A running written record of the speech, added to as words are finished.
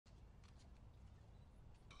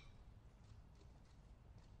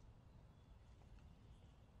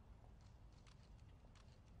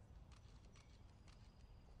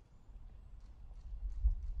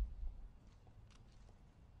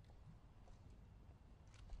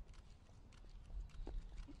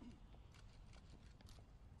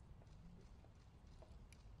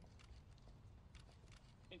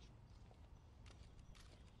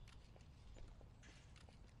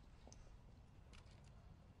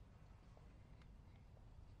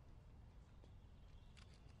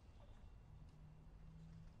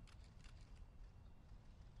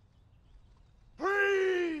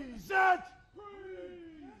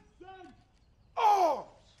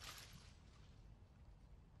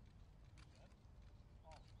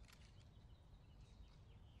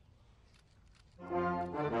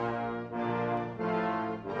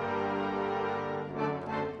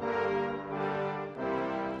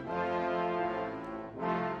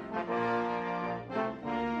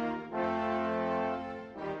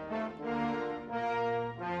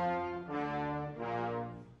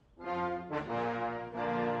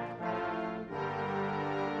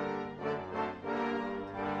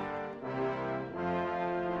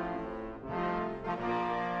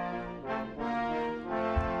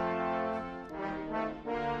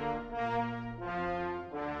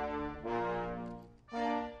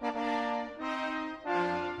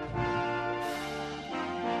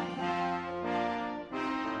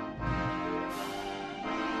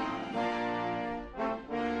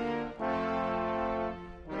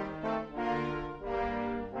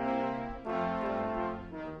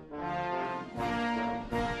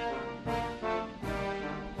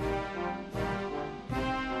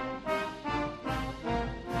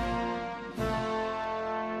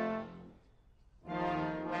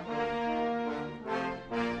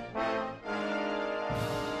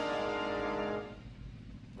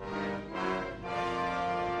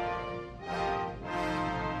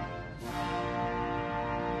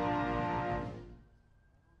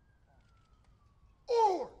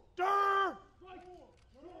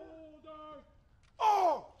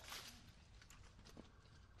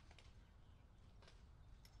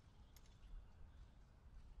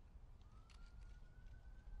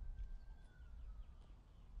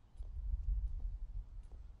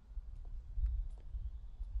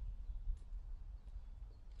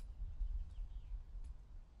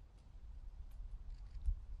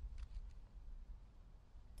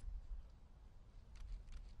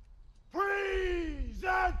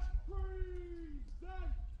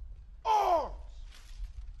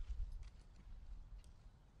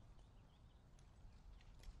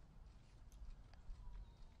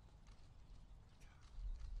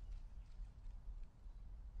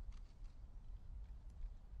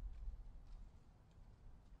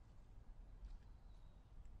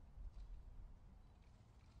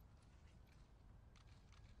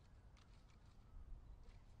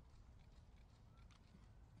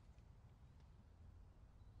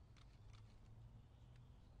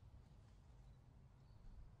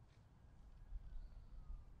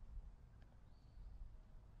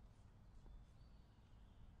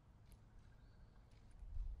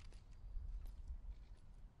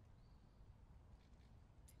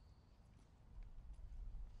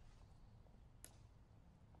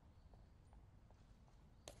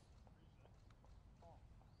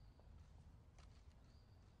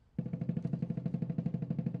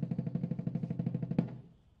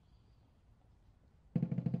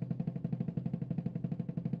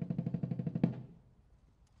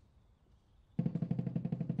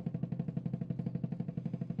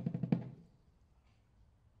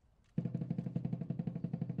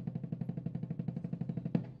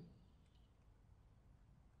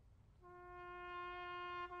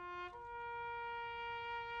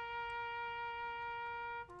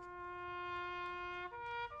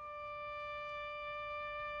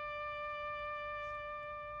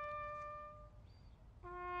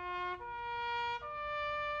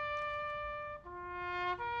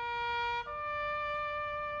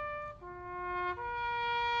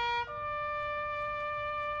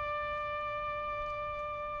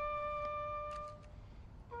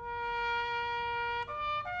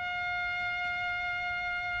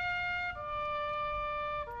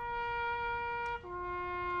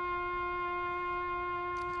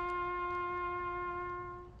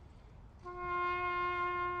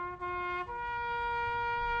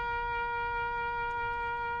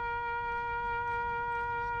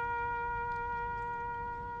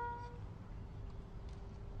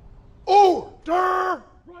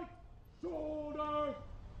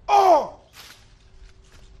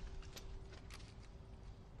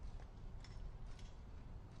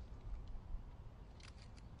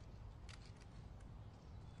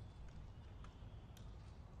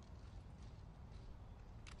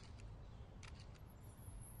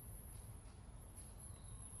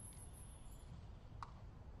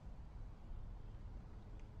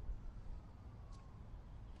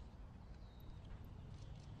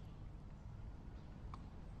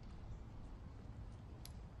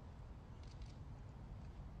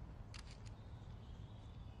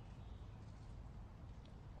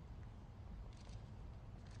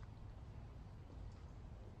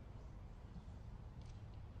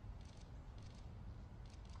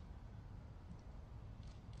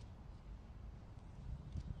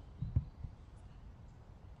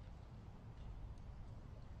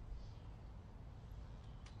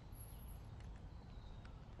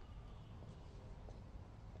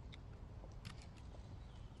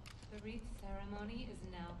wreath ceremony is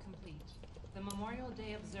now complete. The Memorial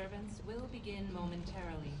Day observance will begin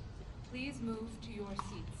momentarily. Please move to your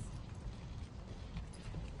seats.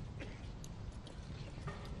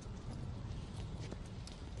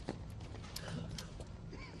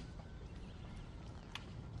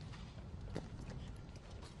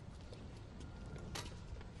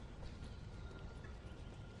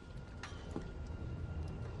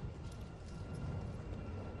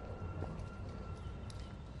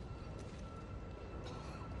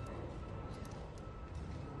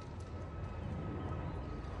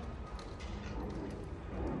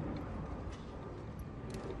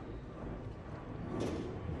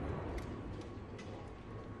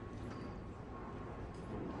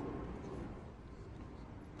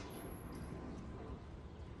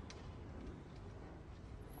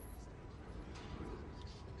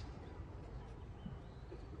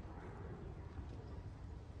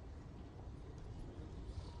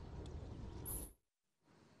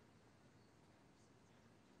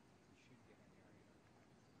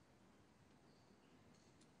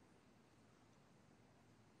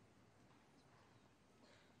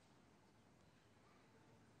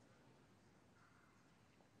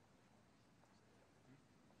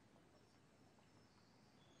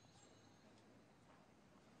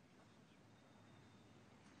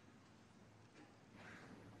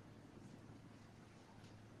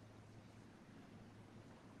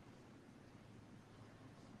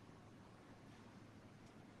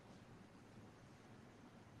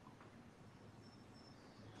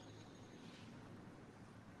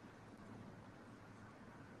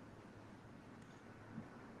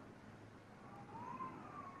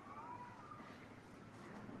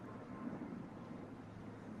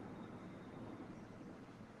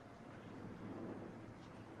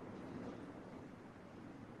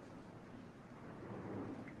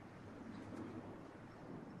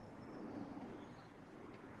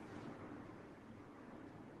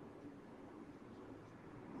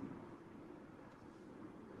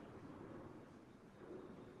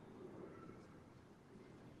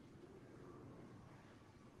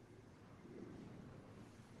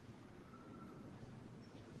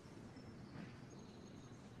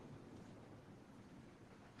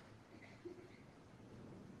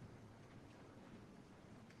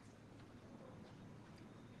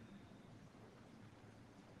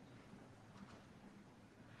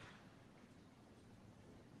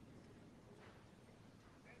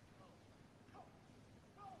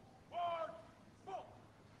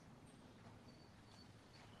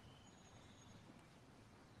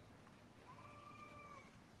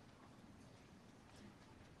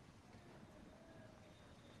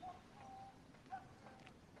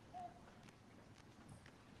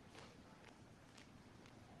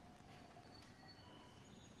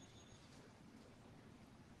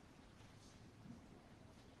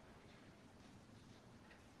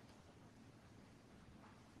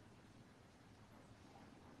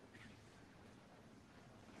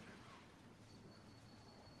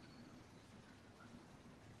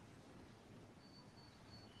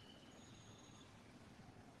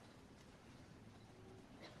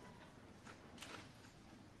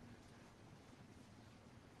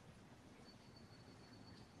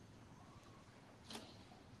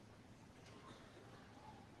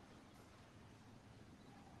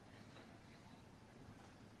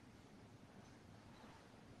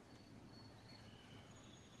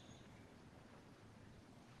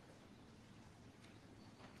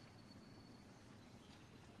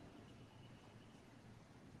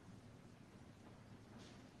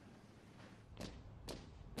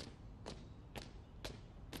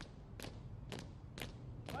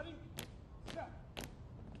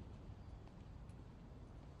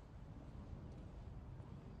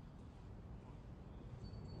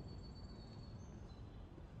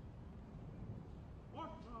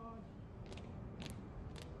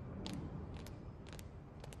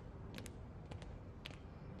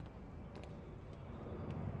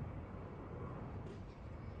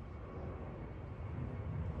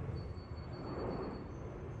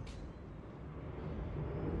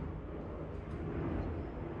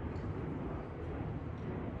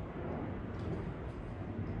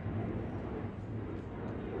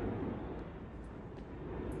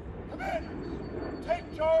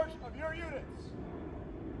 Take charge of your units.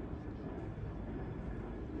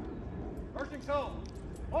 Marching Solemn.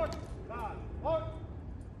 March. 5. March.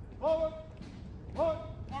 Forward. March.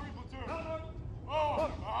 Army platoon. Downward.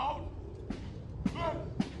 Forward. Out. Good.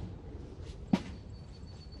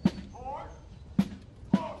 Forward.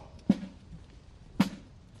 Forward.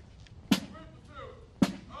 Army platoon.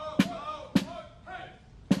 Out. Out.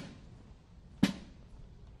 Hey.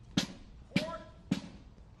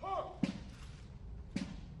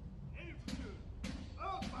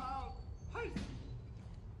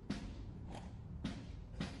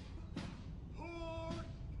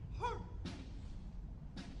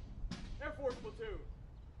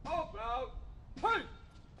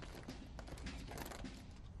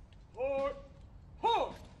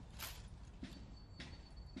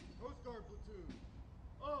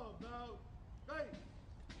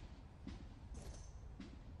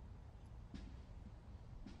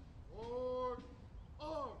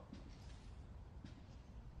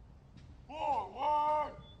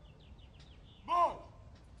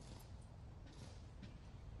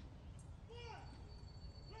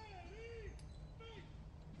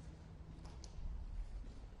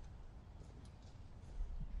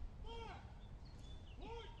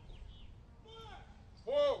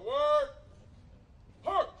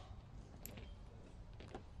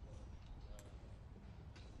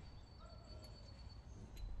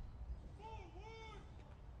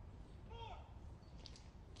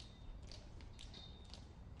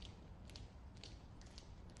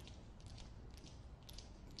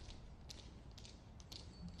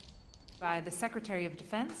 by the Secretary of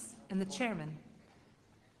Defense and the Chairman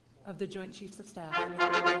of the Joint Chiefs of Staff.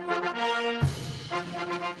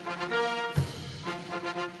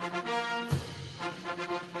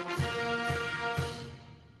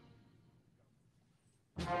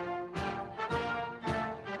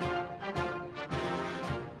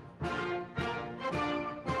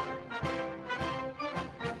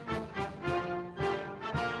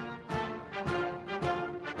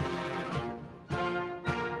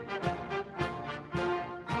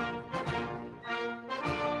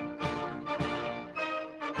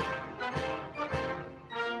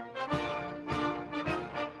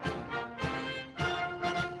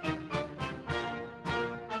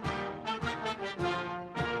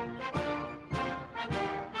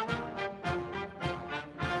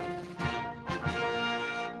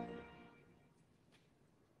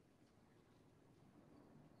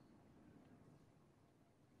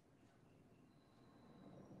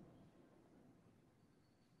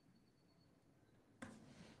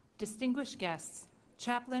 Distinguished guests,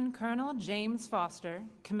 Chaplain Colonel James Foster,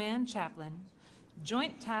 Command Chaplain,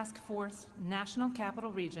 Joint Task Force, National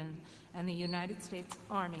Capital Region, and the United States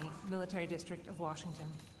Army Military District of Washington.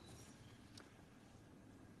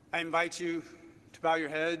 I invite you to bow your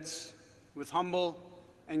heads with humble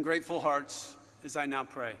and grateful hearts as I now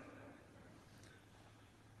pray.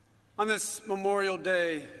 On this Memorial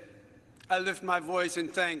Day, I lift my voice in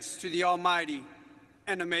thanks to the Almighty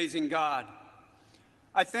and amazing God.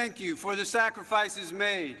 I thank you for the sacrifices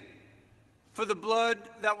made, for the blood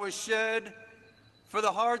that was shed, for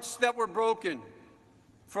the hearts that were broken,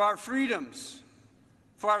 for our freedoms,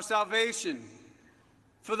 for our salvation,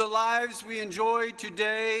 for the lives we enjoy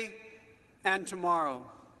today and tomorrow.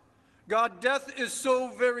 God, death is so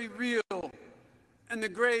very real, and the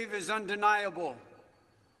grave is undeniable,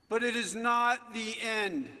 but it is not the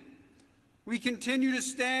end. We continue to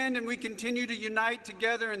stand and we continue to unite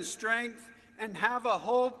together in strength and have a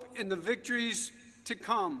hope in the victories to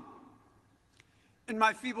come. In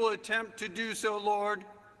my feeble attempt to do so, Lord,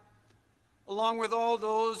 along with all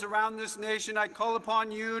those around this nation, I call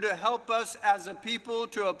upon you to help us as a people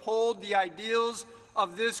to uphold the ideals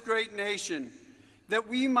of this great nation, that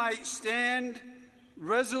we might stand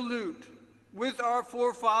resolute with our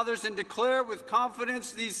forefathers and declare with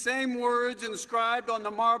confidence these same words inscribed on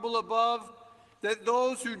the marble above, that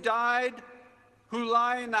those who died, who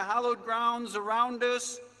lie in the hallowed grounds around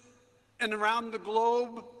us and around the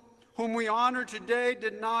globe, whom we honor today,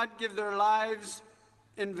 did not give their lives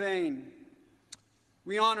in vain.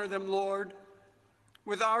 We honor them, Lord,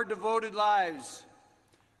 with our devoted lives.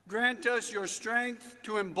 Grant us your strength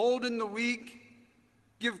to embolden the weak,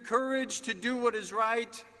 give courage to do what is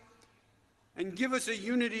right, and give us a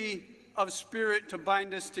unity of spirit to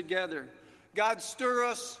bind us together. God, stir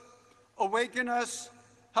us, awaken us,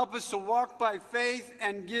 help us to walk by faith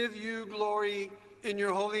and give you glory. In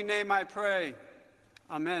your holy name I pray.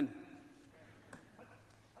 Amen.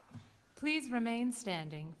 Please remain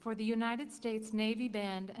standing for the United States Navy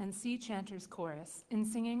Band and Sea Chanters Chorus in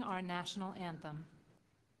singing our national anthem.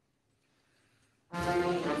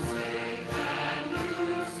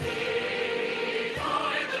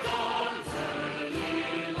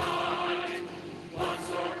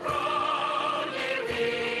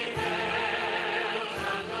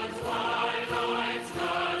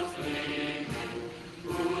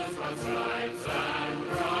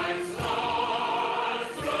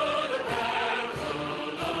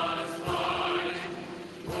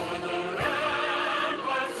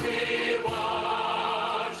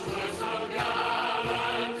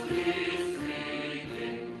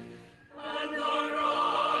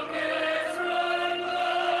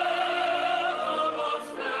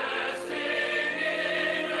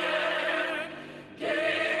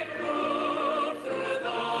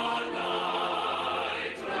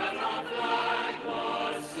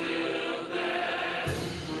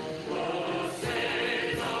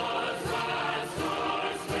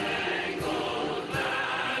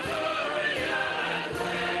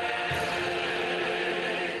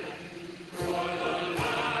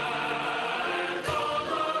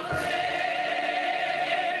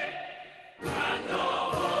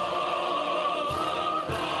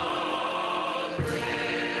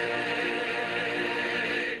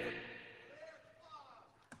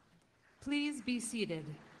 Please be seated.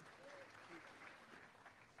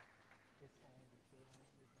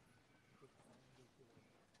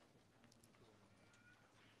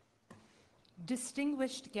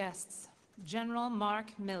 Distinguished guests, General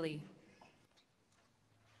Mark Milley.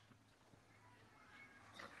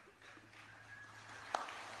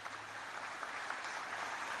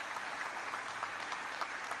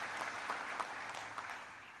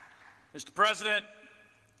 Mr. President,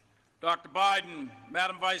 Dr. Biden,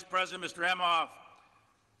 Madam Vice President, Mr. Emhoff,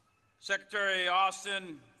 Secretary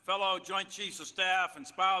Austin, fellow Joint Chiefs of Staff and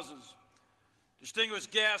spouses,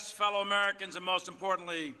 distinguished guests, fellow Americans, and most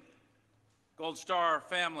importantly, Gold Star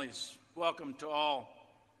families, welcome to all.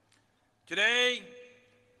 Today,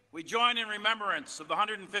 we join in remembrance of the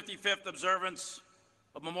 155th observance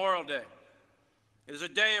of Memorial Day. It is a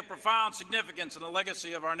day of profound significance in the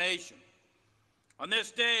legacy of our nation. On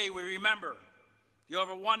this day, we remember the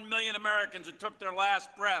over 1 million Americans who took their last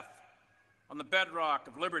breath on the bedrock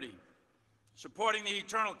of liberty, supporting the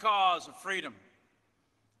eternal cause of freedom.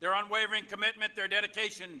 Their unwavering commitment, their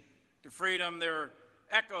dedication to freedom, their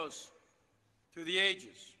echoes through the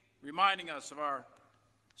ages, reminding us of our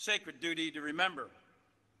sacred duty to remember.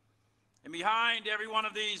 And behind every one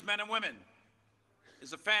of these men and women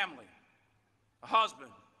is a family, a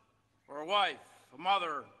husband or a wife, a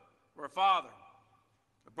mother or a father,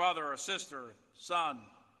 a brother or a sister, a son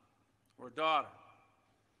or a daughter.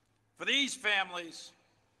 For these families,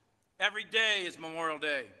 every day is Memorial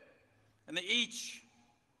Day, and they each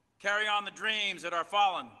carry on the dreams that our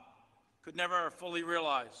fallen could never fully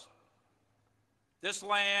realize. This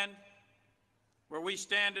land where we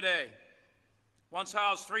stand today once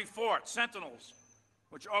housed 3 forts, sentinels,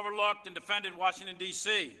 which overlooked and defended Washington,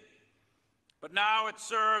 D.C. But now it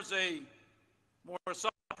serves a more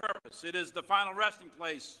subtle purpose. It is the final resting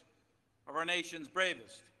place of our nation's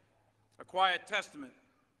bravest, a quiet testament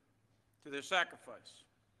to their sacrifice.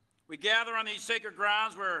 We gather on these sacred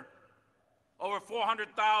grounds where over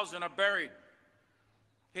 400,000 are buried.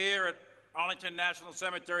 Here at Arlington National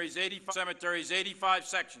Cemetery's 85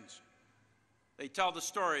 sections, they tell the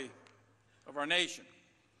story of our nation.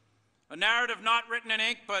 A narrative not written in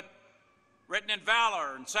ink, but written in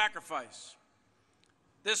valor and sacrifice.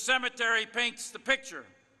 This cemetery paints the picture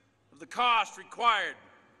of the cost required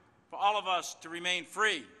for all of us to remain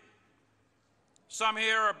free. Some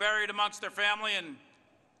here are buried amongst their family and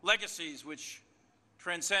legacies which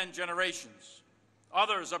transcend generations.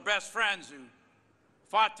 Others are best friends who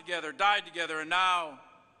fought together, died together, and now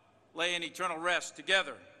lay in eternal rest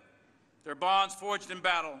together. Their bonds forged in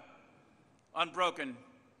battle, unbroken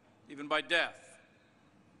even by death.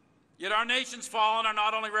 Yet our nation's fallen are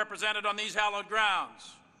not only represented on these hallowed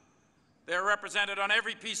grounds, they are represented on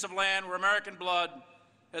every piece of land where American blood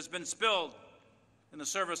has been spilled in the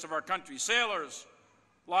service of our country. Sailors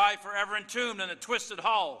lie forever entombed in the twisted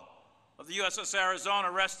hull of the USS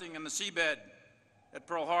Arizona resting in the seabed at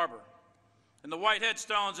Pearl Harbor. And the white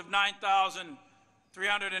headstones of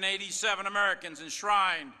 9,387 Americans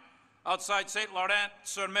enshrined outside St.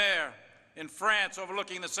 Laurent-sur-Mer in France,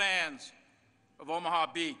 overlooking the sands of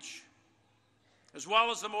Omaha Beach, as well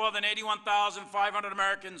as the more than 81,500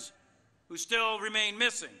 Americans who still remain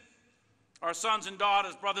missing, our sons and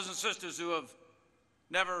daughters, brothers and sisters who have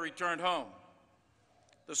never returned home.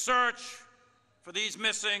 The search for these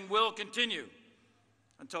missing will continue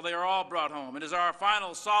until they are all brought home. It is our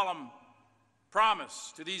final solemn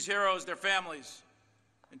promise to these heroes, their families,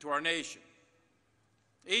 and to our nation.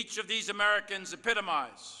 Each of these Americans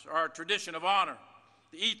epitomize our tradition of honor,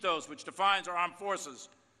 the ethos which defines our armed forces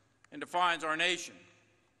and defines our nation.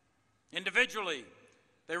 Individually,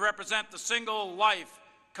 they represent the single life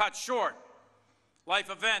cut short,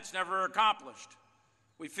 life events never accomplished.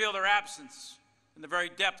 We feel their absence in the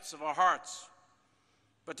very depths of our hearts.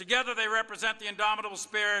 But together they represent the indomitable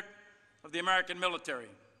spirit of the American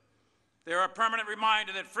military. They are a permanent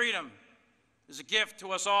reminder that freedom is a gift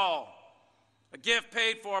to us all, a gift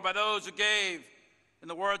paid for by those who gave, in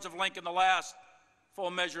the words of Lincoln, the last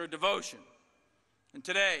full measure of devotion. And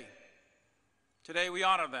today we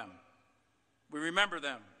honor them, we remember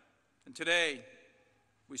them, and today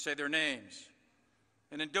we say their names.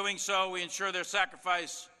 And in doing so, we ensure their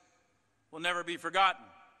sacrifice will never be forgotten.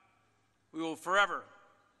 We will forever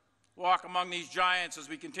walk among these giants as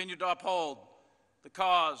we continue to uphold the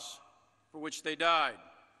cause for which they died,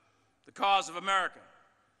 the cause of America,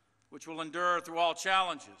 which will endure through all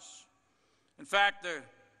challenges. In fact,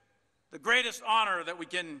 the greatest honor that we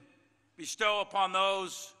can bestow upon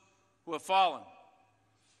those who have fallen,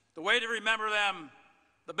 the way to remember them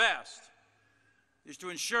the best, is to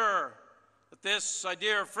ensure that this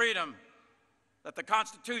idea of freedom, that the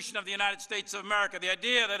Constitution of the United States of America, the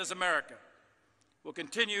idea that is America, will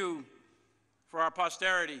continue for our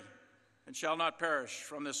posterity and shall not perish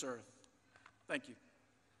from this earth. Thank you.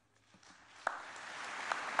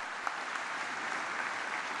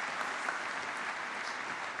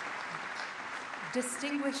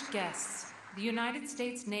 Distinguished guests, the United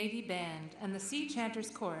States Navy Band and the Sea Chanters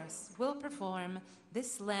Chorus will perform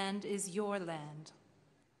 "This Land Is Your Land."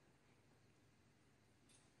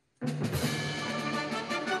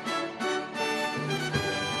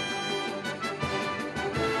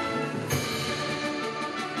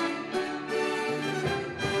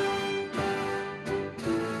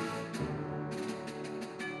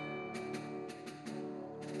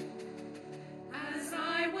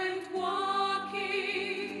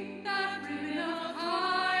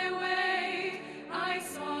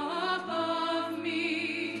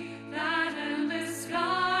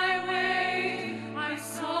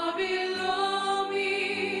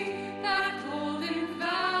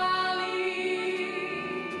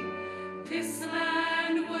 This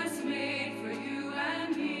land was made for you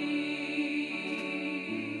and me.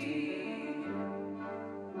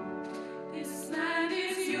 This land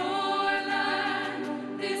is your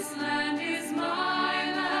land. This land is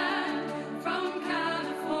my land. From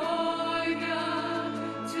California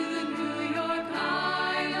to the New York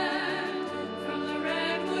Island. From the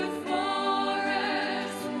redwood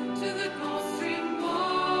forest to the Gulf Stream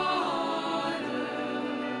waters.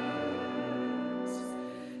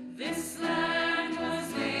 This land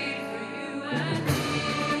was made for you and me.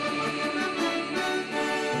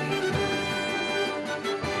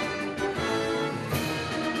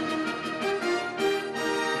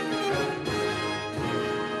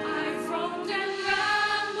 I've roamed and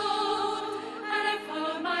rambled, and I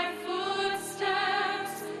followed my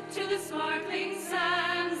footsteps to the sparkling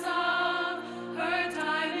sands of her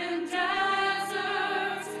diamond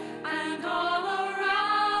deserts, and all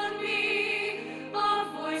around me a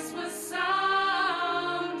voice was sounding.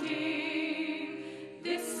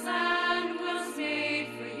 This land was made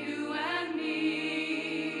for you and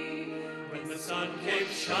me. When the sun came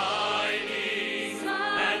shining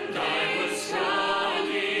and I was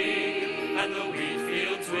strolling, and the wheat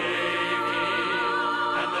fields waving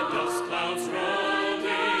and the dust clouds rolling,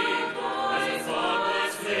 as the fog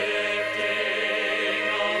was lifting,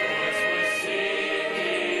 a voice was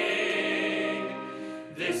singing.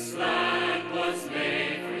 This land was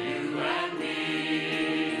made for you and me.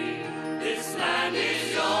 This land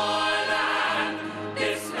is your land.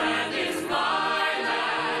 This land is my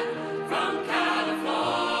land. From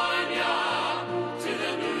California to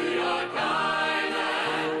the New York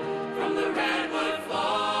Island. From the redwood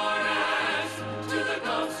forest to the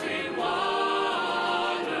Gulf Stream waters.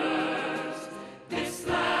 This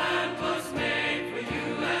land was made for you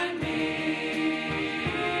and me.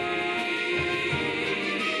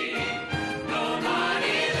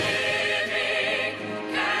 Nobody living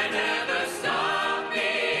can ever stop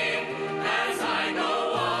me as I go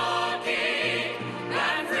walking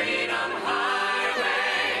that freedom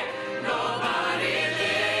highway. Nobody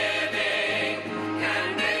living can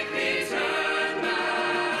make me turn back.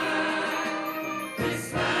 This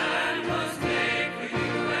land was made for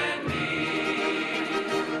you and me.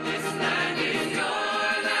 This land is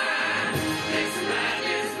your land. This land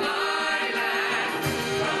is my land.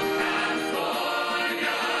 From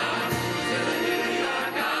California to the New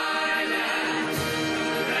York Island, from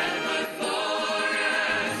the redwood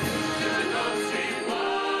forest to the Gulf Stream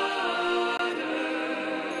waters.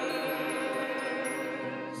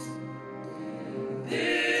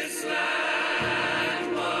 This land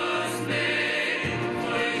was made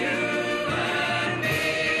for you and me.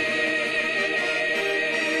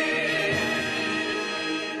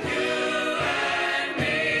 You and me.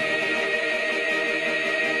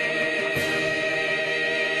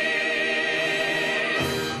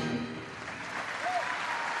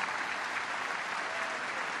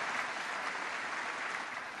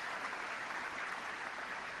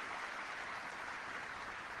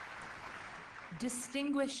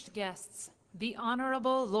 Distinguished guests, the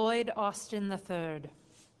Honorable Lloyd Austin III.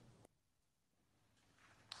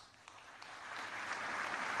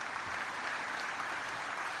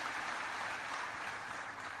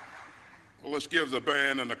 Well, let's give the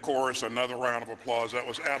band and the chorus another round of applause. That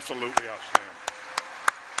was absolutely outstanding.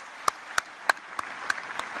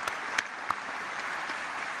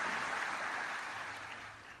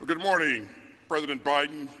 Well, good morning, President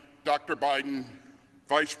Biden, Dr. Biden,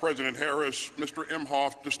 Vice President Harris, Mr.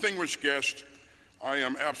 Emhoff, distinguished guests. I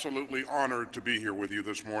am absolutely honored to be here with you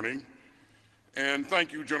this morning. And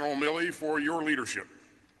thank you, General Milley, for your leadership.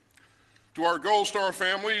 To our Gold Star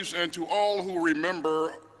families and to all who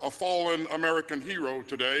remember a fallen American hero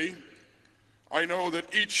today, I know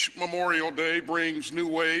that each Memorial Day brings new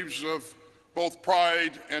waves of both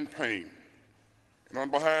pride and pain. And on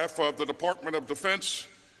behalf of the Department of Defense,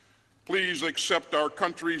 please accept our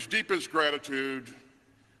country's deepest gratitude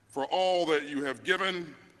for all that you have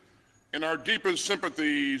given and our deepest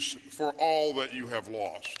sympathies for all that you have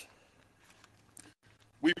lost.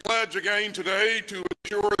 We pledge again today to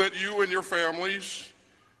ensure that you and your families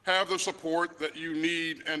have the support that you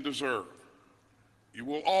need and deserve. You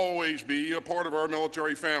will always be a part of our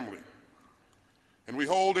military family, and we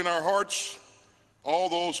hold in our hearts all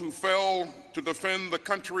those who fell to defend the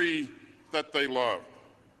country that they love.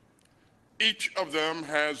 Each of them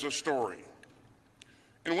has a story.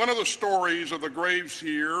 And one of the stories of the graves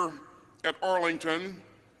here at Arlington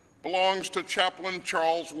belongs to Chaplain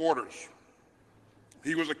Charles Waters.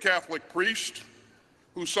 He was a Catholic priest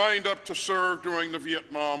who signed up to serve during the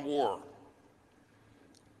Vietnam War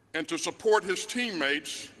and to support his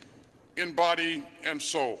teammates in body and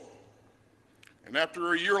soul. And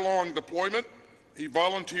after a year-long deployment, he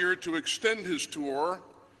volunteered to extend his tour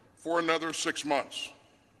for another 6 months.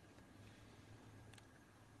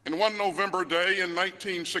 And one November day in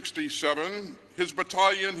 1967, his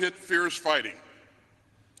battalion hit fierce fighting.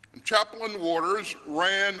 And Chaplain Waters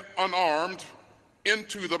ran unarmed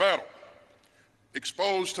into the battle,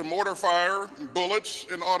 exposed to mortar fire, bullets,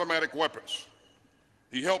 and automatic weapons.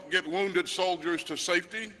 He helped get wounded soldiers to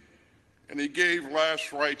safety, and he gave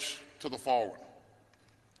last rites to the fallen.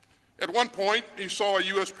 At one point, he saw a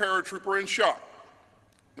U.S. paratrooper in shock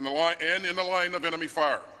in the line of enemy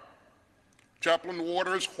fire. Chaplain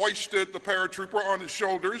Waters hoisted the paratrooper on his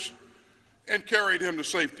shoulders and carried him to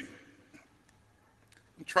safety.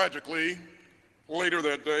 And tragically, later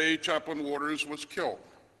that day, Chaplain Waters was killed.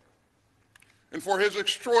 And for his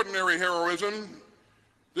extraordinary heroism,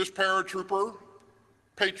 this paratrooper,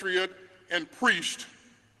 patriot, and priest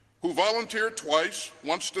who volunteered twice,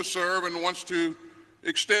 once to serve and once to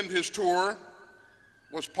extend his tour,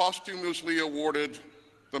 was posthumously awarded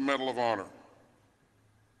the Medal of Honor.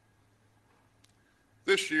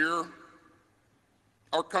 This year,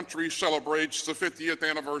 our country celebrates the 50th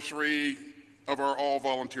anniversary of our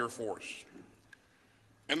all-volunteer force.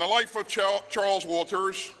 And the life of Charles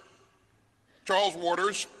Waters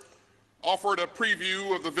offered a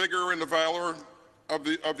preview of the vigor and the valor of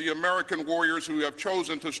the American warriors who have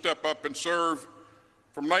chosen to step up and serve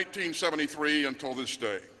from 1973 until this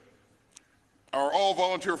day. Our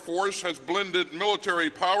all-volunteer force has blended military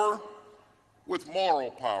power with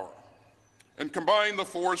moral power and combined the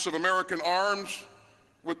force of American arms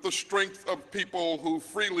with the strength of people who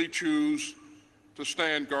freely choose to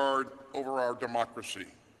stand guard over our democracy.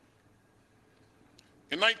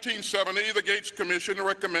 In 1970, the Gates Commission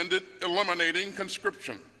recommended eliminating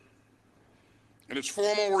conscription. And its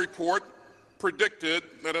formal report predicted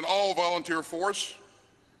that an all-volunteer force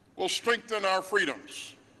will strengthen our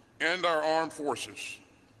freedoms and our armed forces.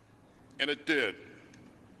 And it did.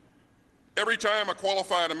 Every time a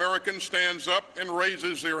qualified American stands up and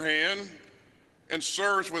raises their hand and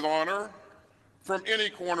serves with honor from any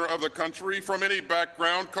corner of the country, from any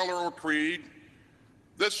background, color, or creed,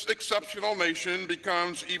 this exceptional nation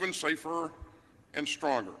becomes even safer and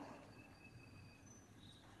stronger.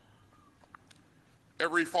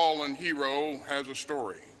 Every fallen hero has a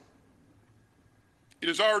story. It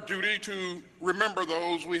is our duty to remember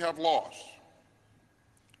those we have lost.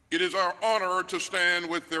 It is our honor to stand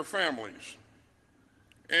with their families.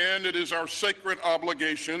 And it is our sacred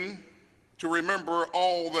obligation to remember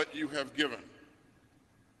all that you have given.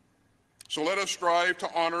 So let us strive to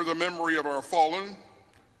honor the memory of our fallen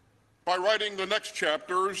by writing the next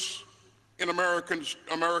chapters in America's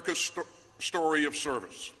story of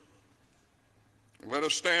service. Let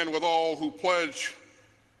us stand with all who pledge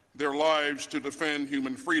their lives to defend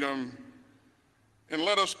human freedom, and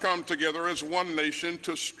let us come together as one nation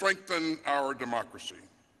to strengthen our democracy.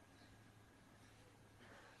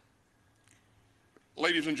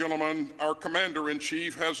 Ladies and gentlemen, our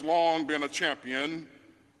Commander-in-Chief has long been a champion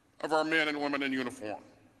of our men and women in uniform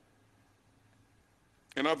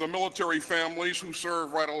and of the military families who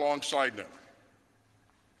serve right alongside them.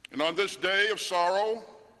 And on this day of sorrow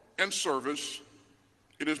and service,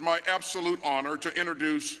 it is my absolute honor to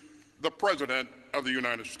introduce the President of the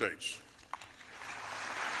United States.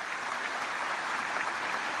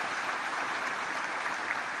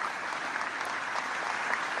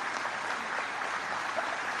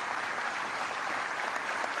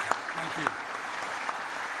 Thank you.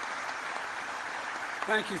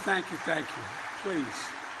 Thank you, thank you, thank you. Please.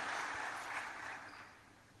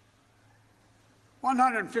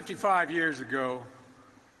 155 years ago,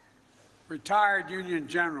 retired Union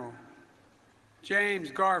General James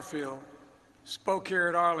Garfield spoke here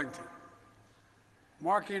at Arlington,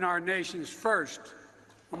 marking our nation's first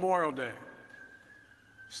Memorial Day.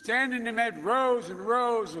 Standing amid rows and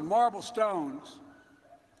rows of marble stones,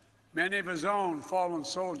 many of his own fallen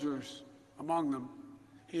soldiers among them,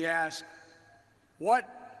 he asked,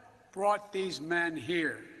 "What brought these men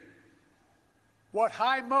here? What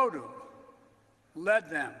high motive led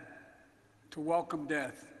them to welcome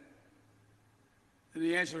death?" And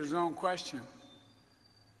he answered his own question.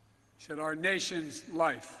 He said, "Our nation's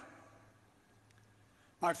life."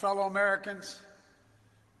 My fellow Americans,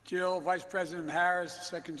 Jill, Vice President Harris,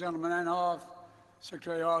 Second Gentleman Inhofe,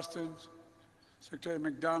 Secretary Austin, Secretary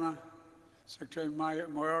McDonough, Secretary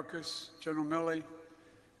Mayorkas, General Milley,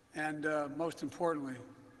 and most importantly,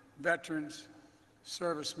 veterans,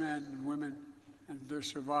 servicemen and women, and their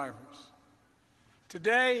survivors.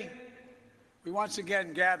 Today, we once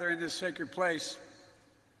again gather in this sacred place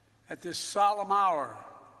at this solemn hour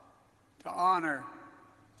to honor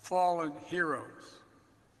fallen heroes.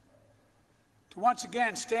 To once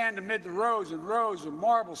again stand amid the rows and rows of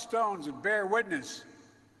marble stones and bear witness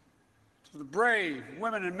to the brave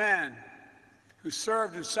women and men who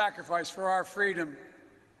served and sacrificed for our freedom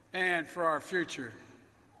and for our future.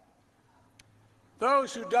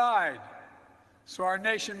 Those who died so our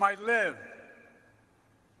nation might live.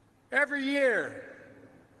 Every year,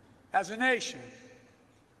 as a nation,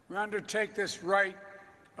 we undertake this rite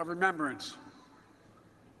of remembrance.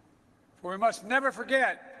 For we must never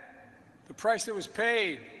forget the price that was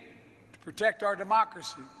paid to protect our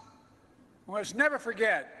democracy. We must never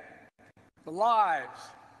forget the lives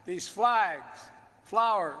these flags,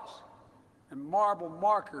 flowers, and marble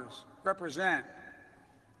markers represent.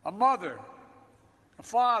 A mother, a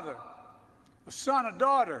father, a son, a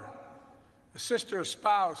daughter, a sister, a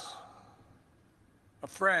spouse, a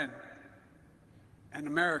friend, an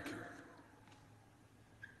American.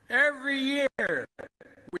 Every year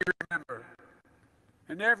we remember,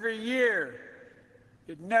 and every year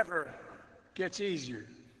it never gets easier.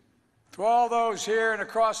 To all those here and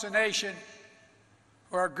across the nation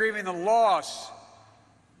who are grieving the loss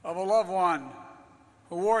of a loved one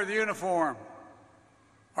who wore the uniform,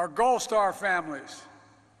 our Gold Star families,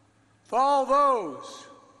 to all those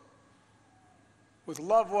with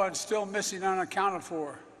loved ones still missing and unaccounted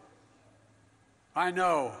for, I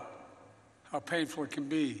know how painful it can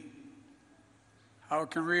be, how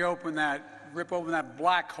it can rip open that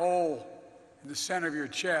black hole in the center of your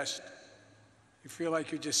chest you feel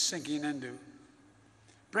like you're just sinking into.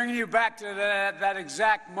 Bringing you back to that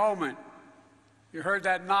exact moment you heard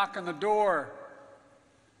that knock on the door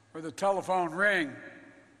or the telephone ring.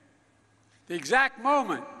 The exact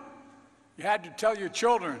moment you had to tell your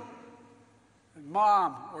children that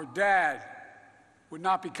mom or dad would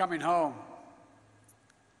not be coming home.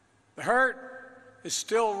 The hurt is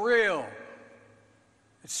still real.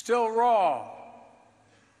 It's still raw.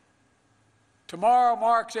 Tomorrow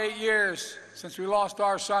marks 8 years since we lost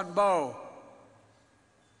our son, Bo.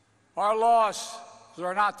 Our losses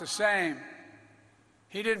are not the same.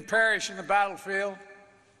 He didn't perish in the battlefield.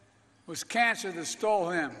 It was cancer that stole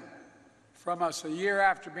him from us a year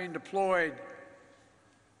after being deployed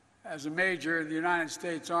as a major in the United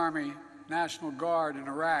States Army National Guard in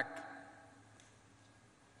Iraq.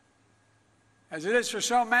 As it is for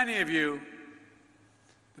so many of you,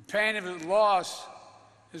 the pain of his loss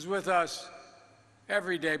is with us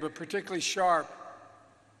every day, but particularly sharp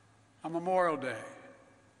on Memorial Day.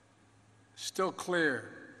 Still clear.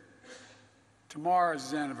 Tomorrow is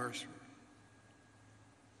his anniversary.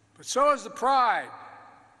 But so is the pride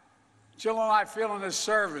Jill and I feel in this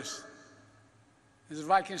service, as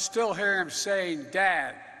if I can still hear him saying,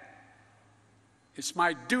 "Dad, it's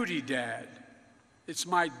my duty, Dad. It's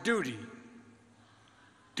my duty.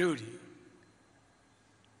 Duty."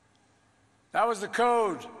 That was the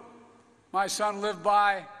code my son lived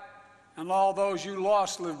by, and all those you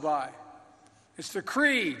lost live by. It's the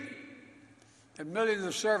creed that millions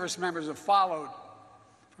of service members have followed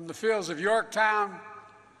from the fields of Yorktown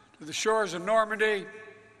to the shores of Normandy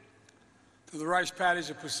to the rice paddies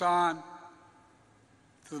of Pusan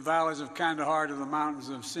to the valleys of Kandahar to the mountains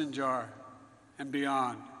of Sinjar and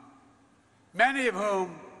beyond, many of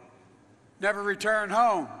whom never returned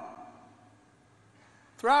home.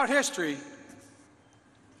 Throughout history,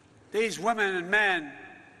 these women and men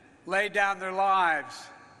laid down their lives,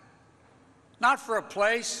 not for a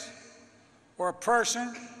place or a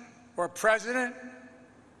person or a president,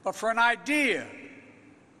 but for an idea,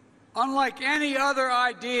 unlike any other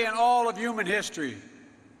idea in all of human history.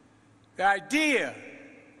 The idea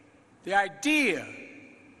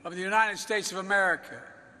of the United States of America.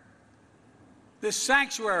 This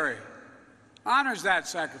sanctuary honors that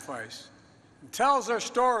sacrifice and tells their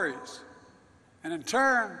stories, and in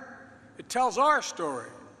turn, it tells our story,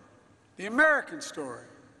 the American story,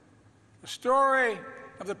 the story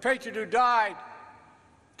of the patriot who died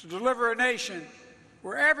to deliver a nation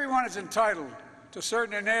where everyone is entitled to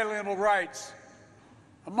certain inalienable rights,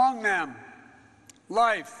 among them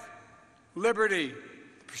life, liberty,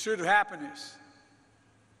 the pursuit of happiness.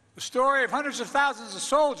 The story of hundreds of thousands of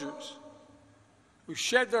soldiers who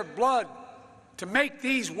shed their blood to make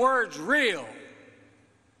these words real.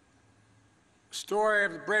 The story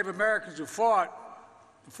of the brave Americans who fought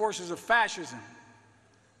the forces of fascism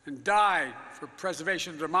and died for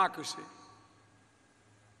preservation of democracy.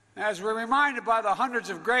 As we're reminded by the hundreds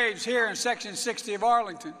of graves here in Section 60 of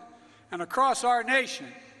Arlington and across our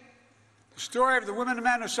nation, the story of the women and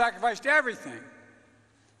men who sacrificed everything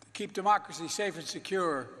to keep democracy safe and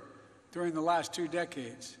secure during the last 2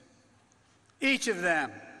 decades. Each of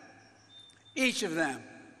them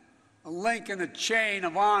a link in a chain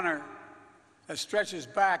of honor that stretches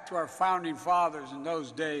back to our founding fathers in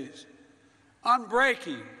those days,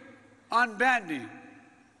 unbreaking, unbending,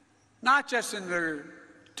 not just in their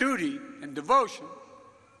duty and devotion,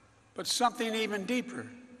 but something even deeper,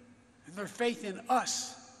 in their faith in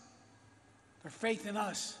us, their faith in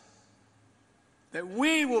us, that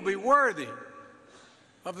we will be worthy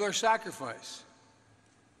of their sacrifice.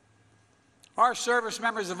 Our service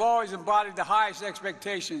members have always embodied the highest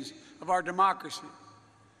expectations of our democracy.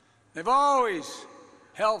 They've always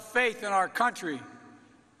held faith in our country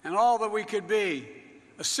and all that we could be,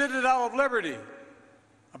 a citadel of liberty,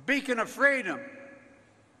 a beacon of freedom.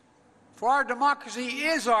 For our democracy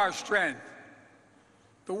is our strength,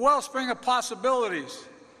 the wellspring of possibilities,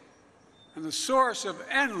 and the source of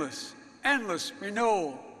endless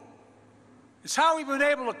renewal. It's how we've been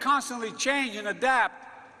able to constantly change and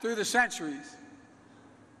adapt through the centuries.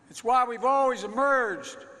 It's why we've always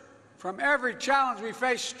emerged from every challenge we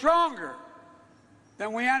face stronger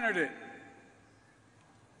than we entered it.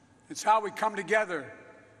 It's how we come together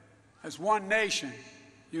as one nation,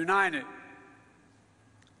 united.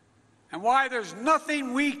 And why there's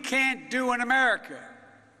nothing we can't do in America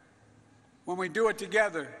when we do it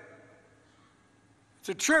together. It's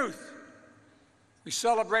a truth. We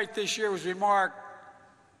celebrate this year as we mark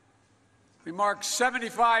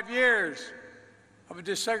 75 years of a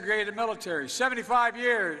desegregated military, 75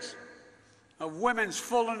 years of women's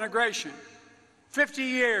full integration, 50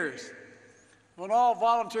 years of an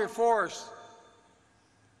all-volunteer force.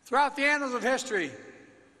 Throughout the annals of history,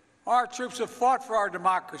 our troops have fought for our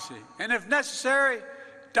democracy, and if necessary,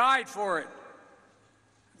 died for it.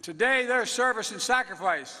 Today, their service and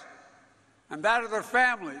sacrifice, and that of their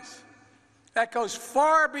families, that goes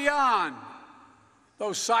far beyond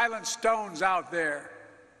those silent stones out there.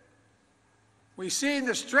 We've seen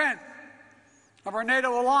the strength of our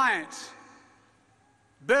NATO alliance,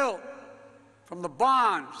 built from the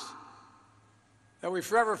bonds that we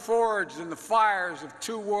forever forged in the fires of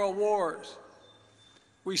 2 world wars.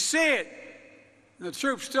 We see it in the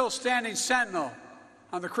troops still standing sentinel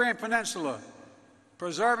on the Korean Peninsula,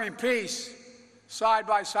 preserving peace side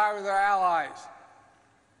by side with our allies.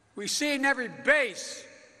 We see in every base,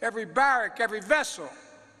 every barrack, every vessel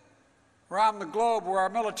around the globe where our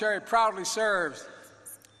military proudly serves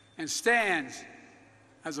and stands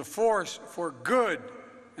as a force for good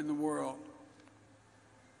in the world.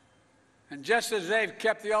 And just as they've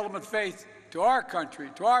kept the ultimate faith to our country,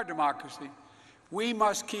 to our democracy, we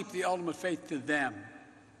must keep the ultimate faith to them.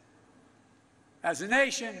 As a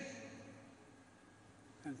nation,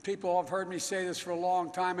 and people have heard me say this for a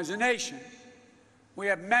long time, as a nation, we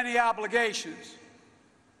have many obligations.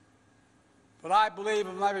 But I believe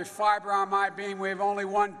in every fiber of my being, we have only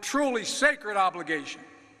one truly sacred obligation: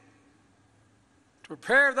 to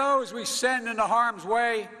prepare those we send into harm's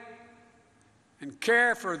way and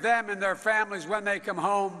care for them and their families when they come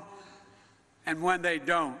home and when they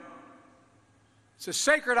don't. It's a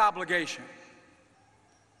sacred obligation,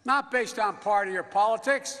 not based on party or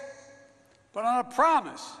politics, but on a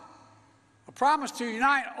promise to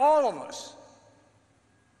unite all of us.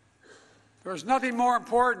 There's nothing more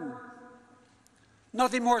important,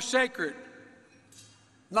 nothing more sacred,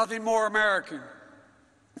 nothing more American.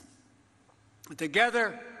 And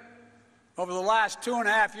together, over the last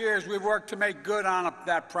 2.5 years, we've worked to make good on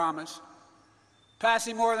that promise,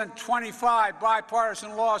 passing more than 25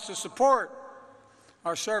 bipartisan laws to support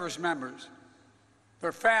our service members,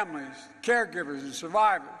 their families, caregivers, and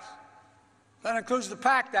survivors. That includes the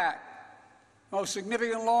PACT Act, the most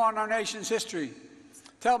significant law in our nation's history,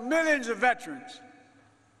 to help millions of veterans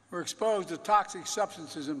who were exposed to toxic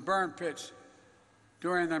substances in burn pits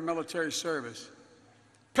during their military service.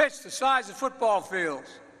 Pits the size of football fields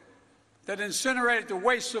that incinerated the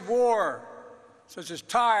wastes of war, such as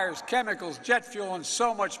tires, chemicals, jet fuel, and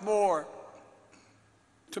so much more.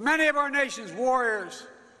 To many of our nation's warriors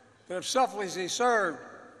that have selflessly served,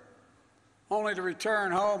 only to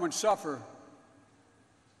return home and suffer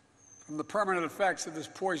from the permanent effects of this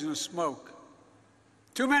poisonous smoke.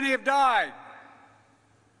 Too many have died.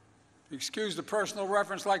 Excuse the personal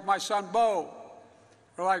reference, like my son Bo,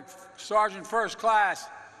 or like Sergeant First Class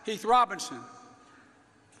Heath Robinson,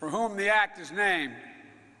 for whom the act is named.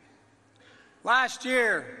 Last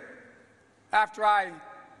year, after I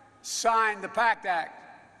signed the PACT Act,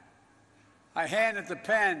 I handed the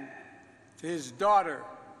pen to his daughter,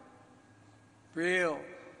 Brielle.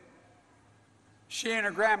 She and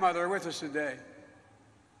her grandmother are with us today.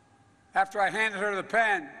 After I handed her the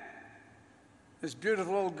pen, this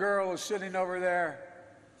beautiful little girl is sitting over there.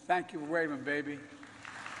 Thank you for waving, baby.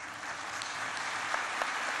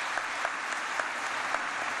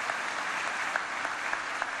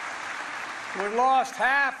 who had lost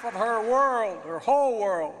half of her world, her whole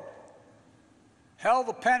world, held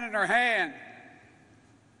the pen in her hand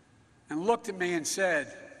and looked at me and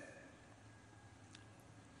said,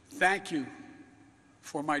 "Thank you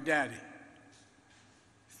for my daddy.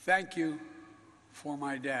 Thank you for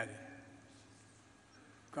my daddy."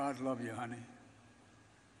 God love you, honey.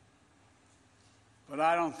 But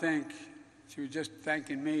I don't think she was just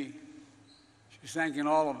thanking me. She was thanking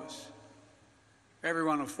all of us.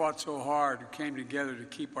 Everyone who fought so hard, who came together to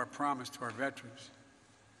keep our promise to our veterans,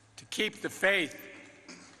 to keep the faith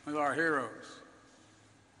with our heroes.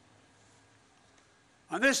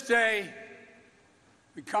 On this day,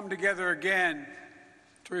 we come together again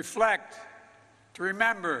to reflect, to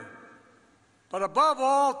remember, but above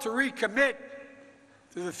all, to recommit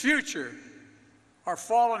to the future our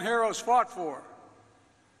fallen heroes fought for.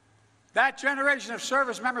 That generation of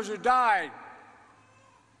service members who died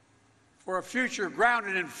for a future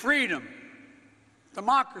grounded in freedom,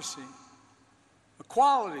 democracy,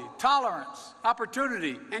 equality, tolerance,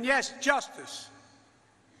 opportunity, and yes, justice.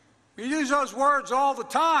 We use those words all the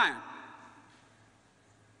time.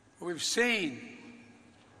 But we've seen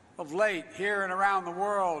of late here and around the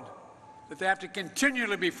world that they have to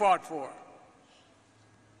continually be fought for.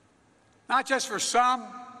 Not just for some,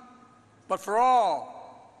 but for all.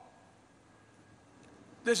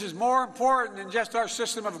 This is more important than just our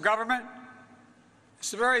system of government.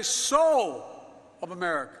 It's the very soul of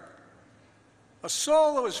America, a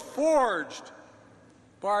soul that was forged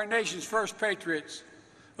by our nation's first patriots,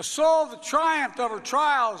 a soul that triumphed over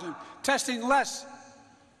trials and testing less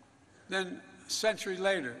than a century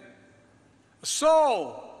later, a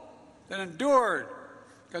soul that endured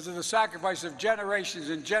because of the sacrifice of generations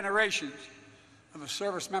and generations of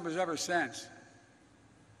service members ever since.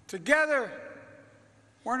 Together,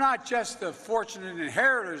 we're not just the fortunate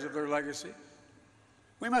inheritors of their legacy.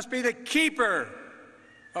 We must be the keeper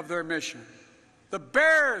of their mission, the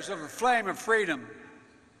bearers of the flame of freedom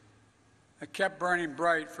that kept burning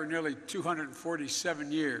bright for nearly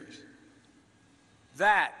 247 years.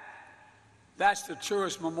 That's the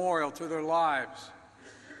truest memorial to their lives.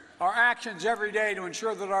 Our actions every day to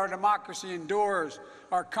ensure that our democracy endures,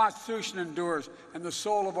 our Constitution endures, and the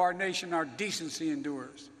soul of our nation, our decency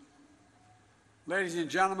endures. Ladies and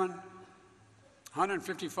gentlemen,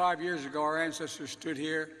 155 years ago, our ancestors stood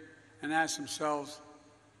here and asked themselves,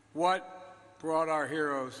 what brought our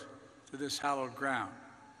heroes to this hallowed ground?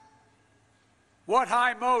 What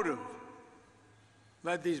high motive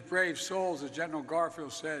led these brave souls, as General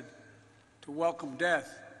Garfield said, to welcome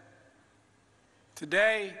death?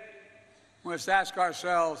 Today, we must ask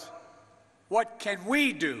ourselves, what can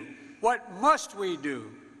we do? What must we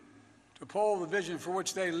do to uphold the vision for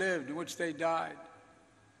which they lived and which they died?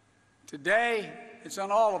 Today, it's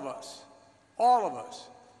on all of us,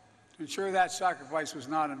 to ensure that sacrifice was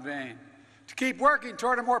not in vain, to keep working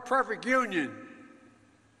toward a more perfect union,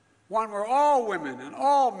 one where all women and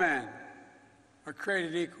all men are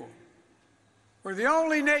created equal. We're the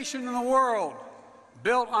only nation in the world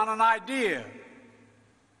built on an idea.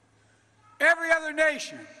 Every other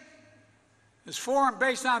nation is formed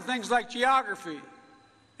based on things like geography,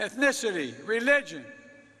 ethnicity, religion.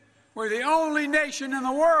 We're the only nation in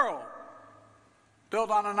the world built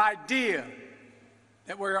on an idea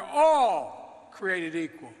that we're all created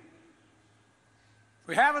equal.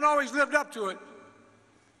 We haven't always lived up to it,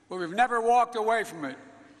 but we've never walked away from it.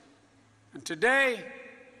 And today,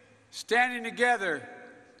 standing together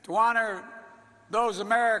to honor those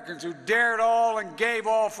Americans who dared all and gave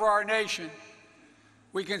all for our nation,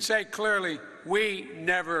 we can say clearly, we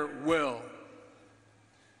never will.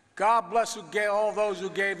 God bless all those who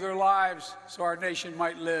gave their lives so our nation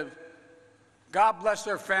might live. God bless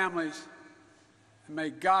their families, and may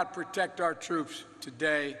God protect our troops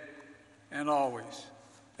today and always.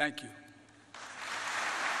 Thank you.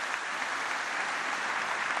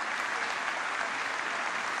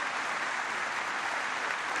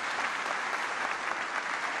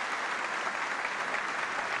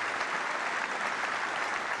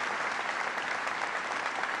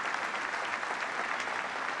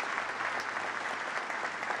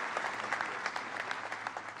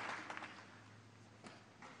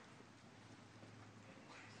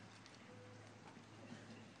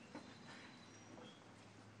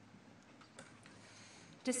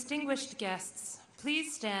 Distinguished guests,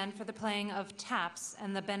 please stand for the playing of taps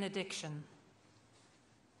and the benediction.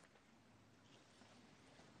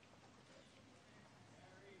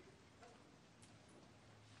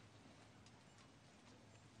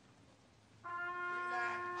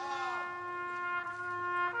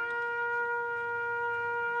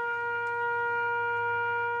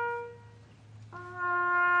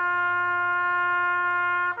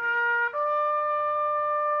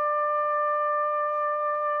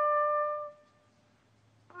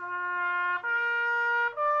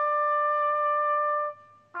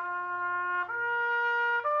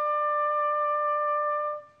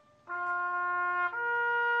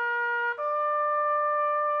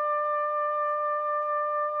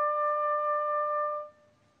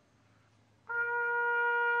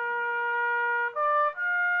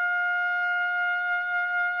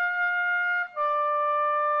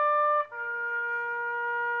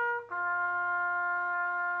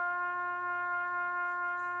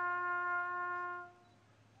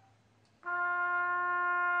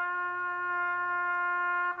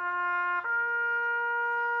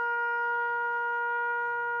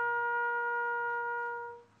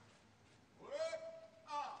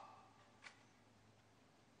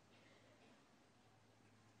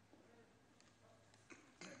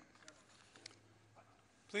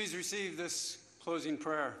 Please receive this closing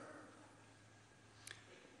prayer.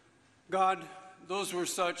 God, those were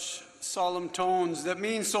such solemn tones that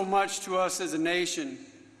mean so much to us as a nation.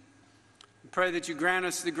 I pray that you grant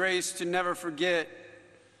us the grace to never forget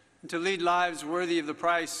and to lead lives worthy of the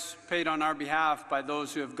price paid on our behalf by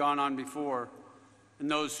those who have gone on before and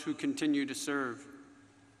those who continue to serve.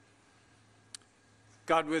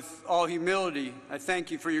 God, with all humility, I thank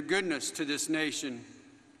you for your goodness to this nation,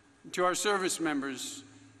 to our service members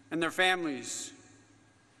and their families.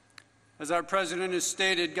 As our president has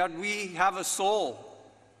stated, God, we have a soul.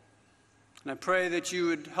 And I pray that you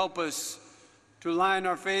would help us to align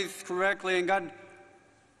our faith correctly. And God,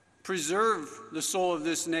 preserve the soul of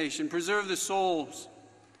this nation. Preserve the souls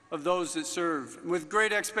of those that serve. And with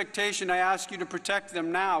great expectation, I ask you to protect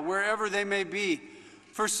them now, wherever they may be.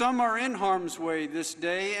 For some are in harm's way this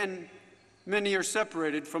day, and many are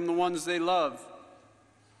separated from the ones they love.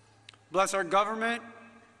 Bless our government,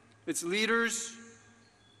 its leaders,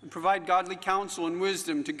 and provide godly counsel and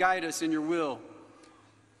wisdom to guide us in your will.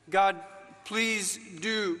 God, please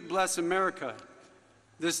do bless America,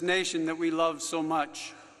 this nation that we love so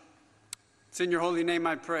much. It's in your holy name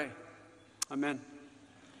I pray. Amen.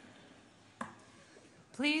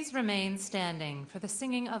 Please remain standing for the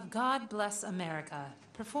singing of God Bless America,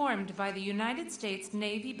 performed by the United States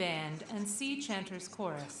Navy Band and Sea Chanters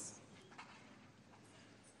Chorus.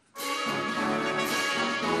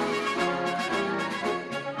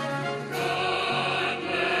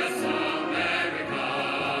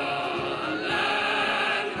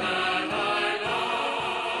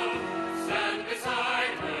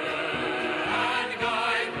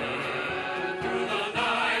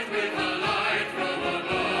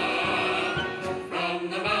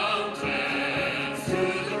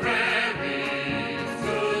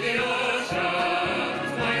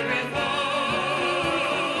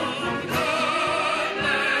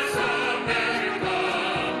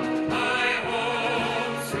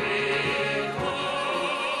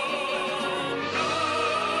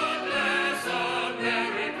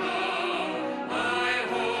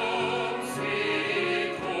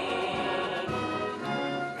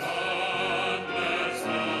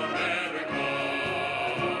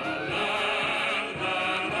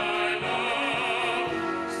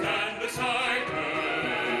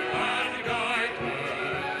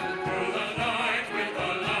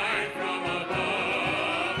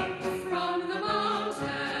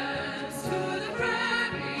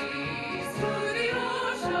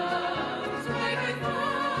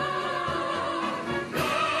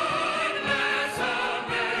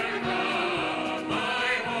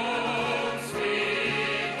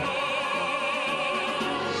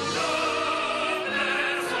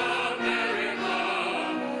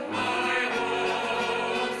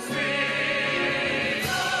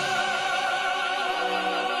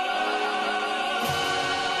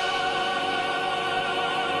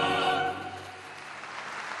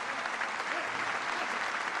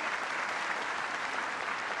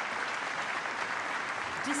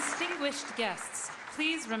 Distinguished guests,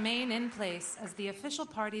 please remain in place as the official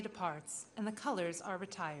party departs and the colors are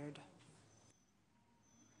retired.